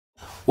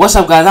What's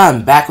up, guys?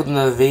 I'm back with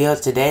another video.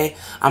 Today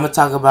I'm going to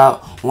talk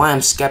about why I'm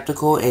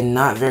skeptical and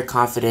not very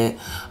confident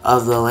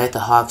of the Atlanta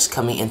Hawks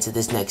coming into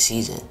this next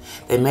season.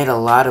 They made a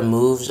lot of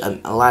moves,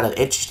 a lot of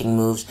interesting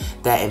moves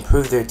that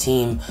improved their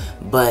team,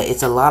 but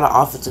it's a lot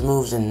of offensive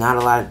moves and not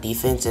a lot of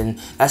defense, and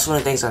that's one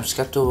of the things I'm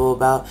skeptical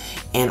about.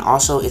 And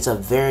also, it's a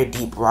very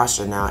deep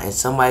roster now, and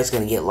somebody's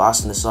going to get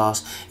lost in the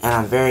sauce, and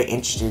I'm very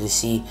interested to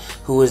see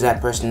who is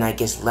that person that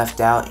gets left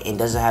out and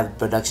doesn't have the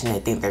production they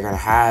think they're going to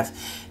have.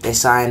 They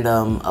signed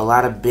a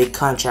lot of big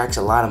contracts,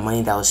 a lot of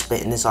money that was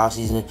spent in this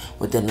offseason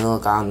with Danilo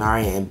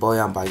Gallinari and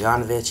Bojan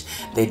Bogdanovic.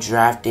 They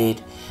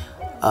drafted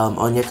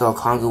Onyeka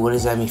Okongwu. What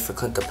does that mean for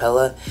Clint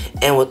Capella?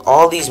 And with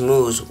all these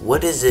moves,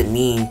 what does it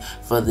mean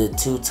for the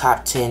two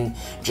top 10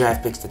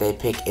 draft picks that they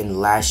picked in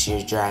last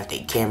year's draft,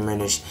 Cam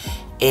Reddish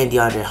and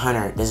DeAndre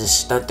Hunter? Does it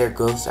stunt their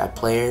growth as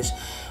players?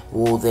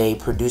 Will they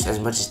produce as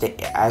much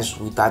as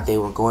we thought they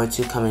were going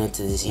to coming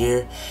into this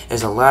year?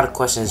 There's a lot of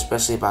questions,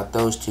 especially about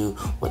those two,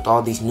 with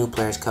all these new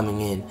players coming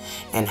in,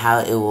 and how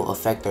it will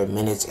affect their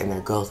minutes and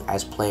their growth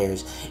as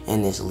players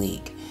in this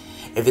league.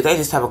 If you like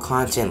this type of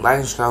content, like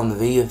and subscribe on the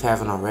video if you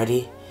haven't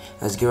already.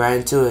 Let's get right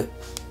into it.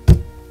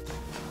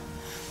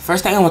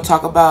 First thing I'm going to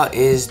talk about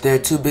is their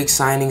two big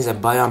signings of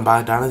Bojan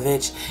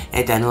Bogdanovic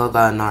and Danilo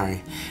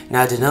Gallinari.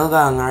 Now, Danilo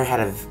Gallinari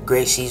had a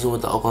great season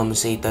with the Oklahoma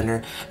City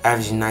Thunder,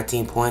 averaging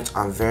 19 points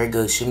on very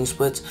good shooting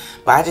splits,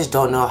 but I just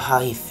don't know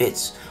how he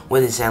fits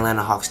with this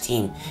Atlanta Hawks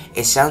team.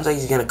 It sounds like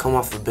he's going to come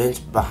off the bench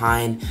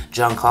behind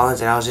John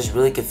Collins, and I was just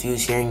really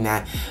confused hearing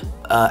that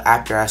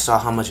after I saw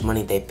how much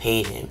money they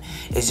paid him.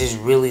 It's just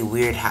really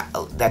weird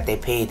that they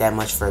paid that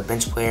much for a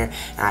bench player,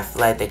 and I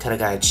feel like they could have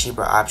got a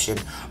cheaper option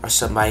or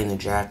somebody in the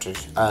draft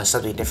or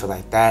something different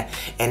like that.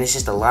 And it's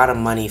just a lot of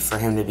money for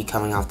him to be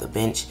coming off the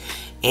bench,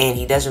 and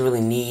he doesn't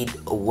really need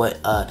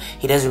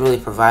he doesn't really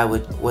provide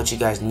what you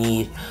guys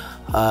need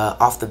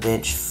off the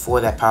bench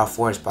for that power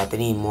forward spot. They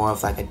need more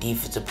of like a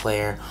defensive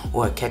player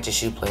or a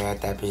catch-and-shoot player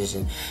at that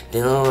position.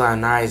 Danilo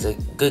Gallinari is a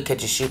good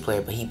catch-and-shoot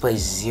player, but he plays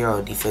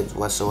zero defense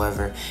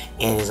whatsoever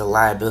and is a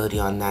liability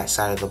on that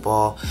side of the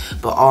ball.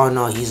 But all in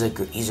all, he's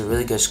a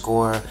really good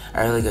scorer,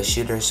 a really good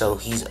shooter, so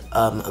he's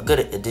a good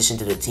addition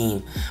to the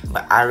team.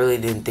 But I really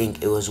didn't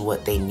think it was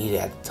what they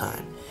needed at the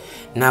time.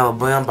 Now,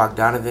 Bojan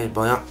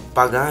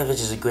Bogdanovic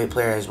is a great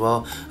player as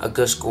well, a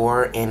good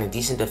scorer and a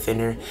decent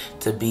defender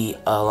to be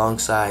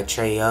alongside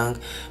Trae Young.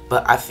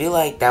 But I feel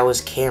like that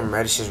was Cam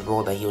Reddish's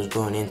role that he was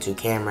going into.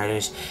 Cam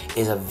Reddish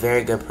is a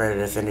very good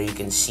perimeter defender. You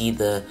can see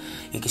the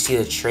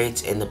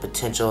traits and the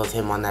potential of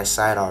him on that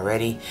side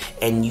already,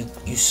 and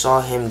you saw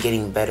him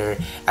getting better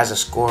as a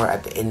scorer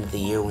at the end of the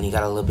year when he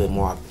got a little bit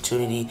more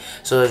opportunity.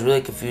 So it was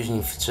really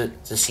confusing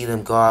to see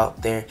them go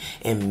out there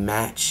and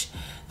match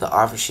the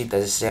offer sheet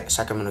that the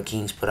Sacramento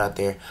Kings put out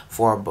there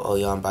for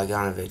Bojan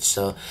Bogdanovic.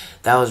 So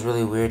that was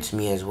really weird to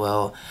me as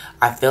well.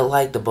 I felt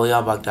like the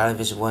Bojan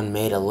Bogdanovic one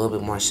made a little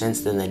bit more sense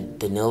than the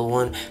Danilo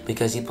one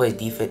because he plays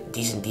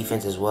decent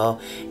defense as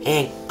well.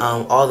 And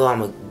although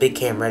I'm a big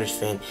Cam Reddish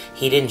fan,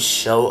 he didn't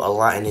show a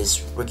lot in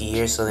his rookie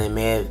year, so they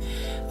may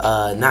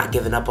have not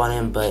given up on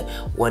him, but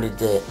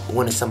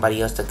wanted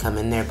somebody else to come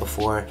in there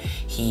before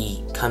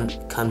he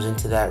comes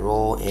into that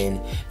role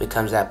and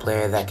becomes that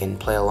player that can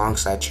play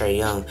alongside Trae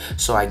Young.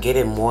 So I get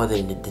it more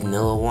than the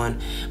Danilo one,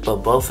 but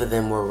both of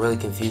them were really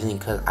confusing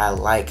because I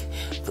like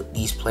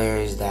these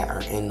players that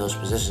are in those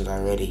positions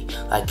already,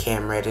 like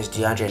Cam Reddish.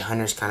 DeAndre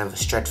Hunter's kind of a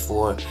stretch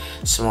forward,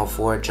 small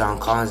forward. John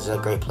Collins is a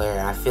great player,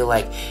 and I feel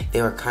like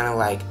they were kind of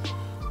like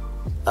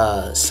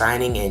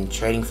signing and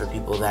trading for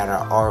people that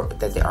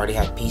they already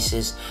have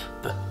pieces,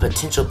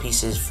 potential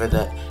pieces for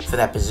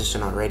that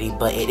position already,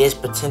 but it is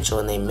potential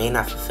and they may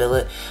not fulfill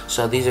it.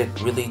 So these are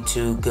really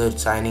two good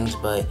signings,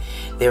 but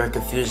they were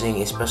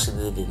confusing,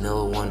 especially the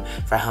Danilo one,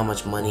 for how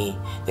much money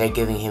they're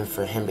giving him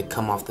for him to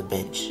come off the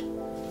bench.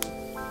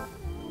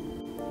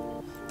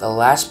 The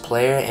last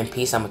player and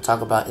piece I'm going to talk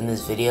about in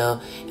this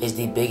video is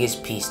the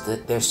biggest piece,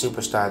 their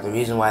superstar, the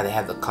reason why they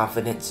have the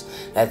confidence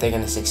that they're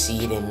going to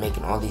succeed in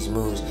making all these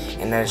moves,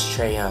 and that is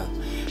Trae Young.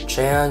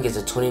 Trae Young is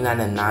a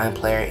 29-9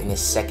 player in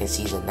his second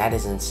season. That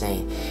is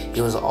insane.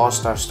 He was an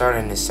all-star starter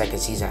in his second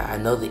season. I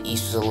know the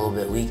East was a little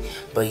bit weak,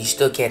 but you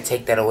still can't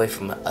take that away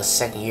from a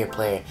second-year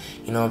player.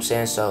 You know what I'm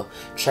saying? So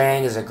Trae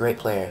Young is a great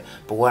player,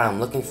 but what I'm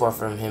looking for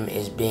from him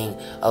is being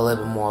a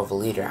little bit more of a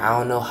leader. I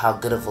don't know how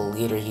good of a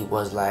leader he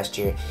was last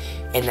year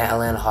in that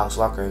Atlanta Hawks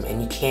locker room,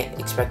 and you can't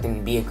expect him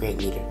to be a great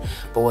leader.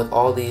 But with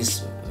all these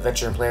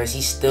veteran players,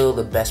 he's still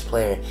the best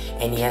player,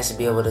 and he has to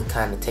be able to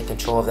kind of take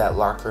control of that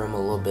locker room a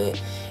little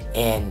bit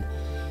and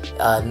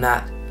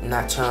not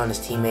turn on his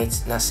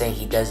teammates. Not saying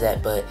he does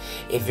that, but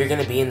if you're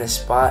going to be in this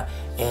spot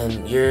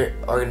and your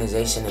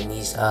organization and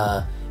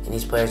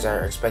these players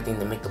are expecting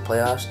to make the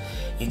playoffs,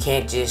 you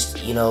can't just,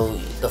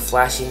 the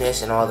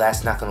flashiness and all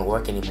that's not going to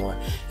work anymore.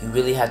 You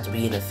really have to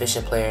be an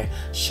efficient player,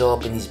 show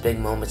up in these big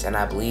moments, and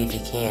I believe he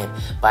can,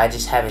 but I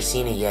just haven't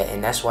seen it yet,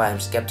 and that's why I'm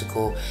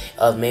skeptical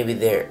of maybe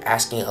they're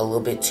asking a little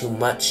bit too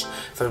much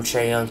from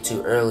Trae Young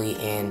too early,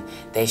 and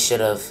they should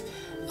have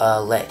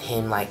let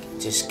him like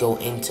just go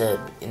into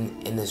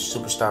in the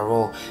superstar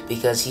role,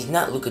 because he's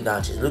not Luka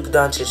Doncic. Luka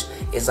Doncic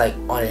is like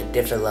on a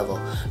different level.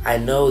 I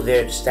know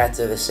their stats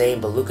are the same,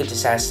 but Luka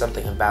just has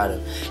something about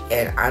him,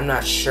 and I'm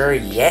not sure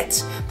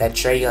yet that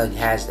Trae Young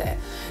has that.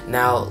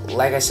 Now,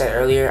 like I said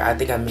earlier, I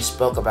think I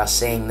misspoke about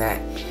saying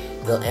that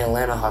the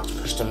Atlanta Hawks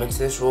pushed him into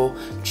this role.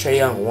 Trae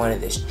Young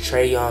wanted this.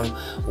 Trae Young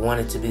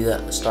wanted to be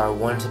the star,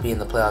 wanted to be in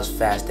the playoffs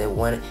fast. He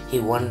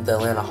wanted the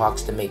Atlanta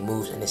Hawks to make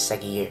moves in his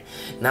second year.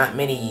 Not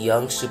many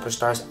young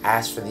superstars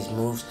ask for these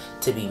moves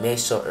to be made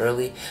so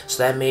early,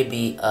 so that may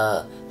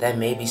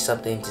be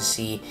something to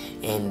see,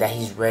 and that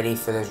he's ready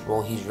for this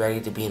role. He's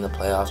ready to be in the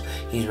playoffs.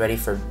 He's ready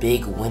for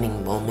big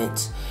winning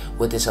moments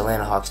with this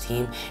Atlanta Hawks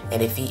team,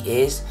 and if he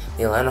is,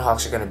 the Atlanta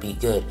Hawks are going to be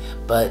good.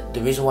 But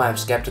the reason why I'm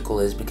skeptical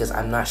is because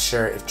I'm not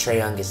sure if Trae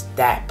Young is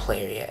that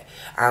player yet.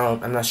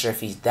 I'm not sure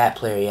if he's that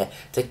player yet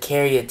to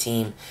carry a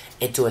team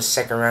into a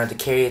second round, to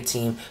carry a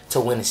team to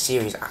win a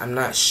series. I'm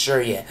not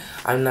sure yet.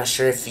 I'm not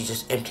sure if he's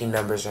just empty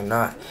numbers or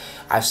not.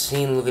 I've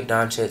seen Luka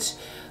Doncic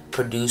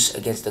produce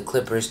against the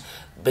Clippers,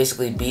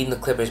 basically beating the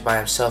Clippers by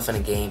himself in a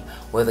game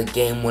with a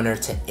game winner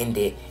to end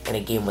it in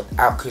a game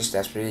without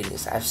Kristaps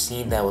Porzingis. I've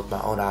seen that with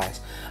my own eyes.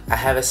 I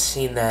haven't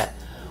seen that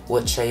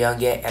with Trae Young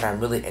yet, and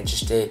I'm really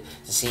interested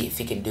to see if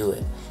he can do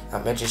it.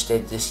 I'm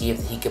interested to see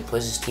if he can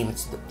push his team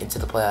into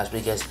the playoffs,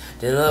 because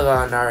Danilo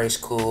Gallinari is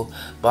cool,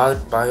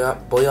 Bojan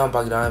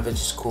Bogdanovic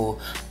is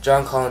cool,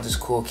 John Collins is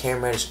cool,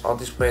 Cam Reddish, all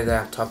these players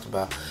that I've talked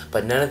about.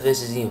 But none of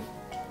this is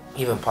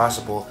even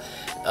possible.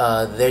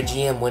 Their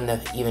GM wouldn't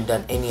have even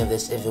done any of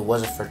this if it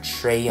wasn't for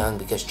Trae Young,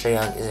 because Trae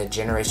Young is a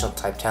generational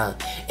type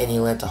talent in the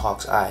Atlanta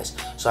Hawks' eyes.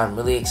 So I'm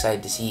really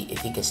excited to see if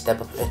he can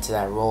step up into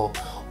that role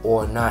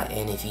or not,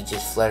 and if he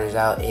just flutters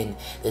out and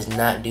does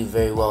not do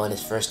very well in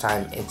his first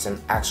time in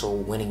some actual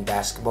winning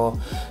basketball.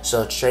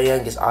 So Trae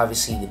Young is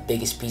obviously the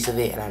biggest piece of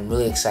it, and I'm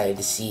really excited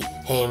to see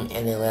him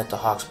and the Atlanta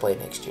Hawks play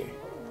next year.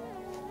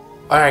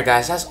 Alright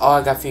guys, that's all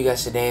I got for you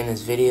guys today in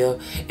this video.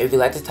 If you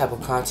like this type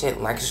of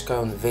content, like and subscribe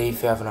on the video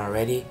if you haven't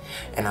already,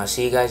 and I'll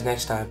see you guys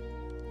next time.